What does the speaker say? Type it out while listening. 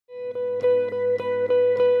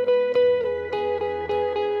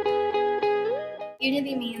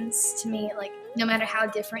Unity means to me, like, no matter how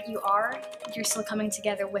different you are, you're still coming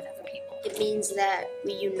together with other people. It means that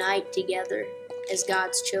we unite together as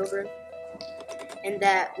God's children and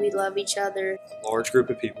that we love each other. A large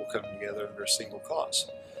group of people coming together under a single cause.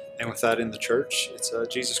 And with that in the church, it's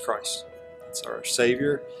Jesus Christ. It's our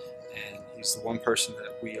Savior, and He's the one person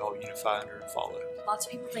that we all unify under and follow. Lots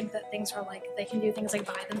of people think that things are like, they can do things like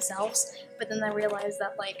by themselves, but then they realize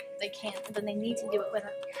that like they can't, then they need to do it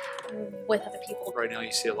with other people. Right now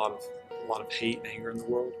you see a lot of hate and anger in the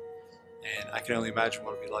world, and I can only imagine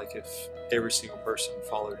what it would be like if every single person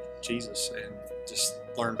followed Jesus and just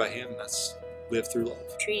learned by Him. That's live through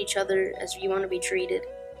love. Treat each other as you want to be treated,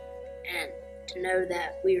 and to know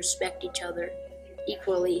that we respect each other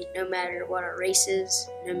equally, no matter what our race is,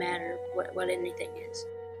 no matter what anything is.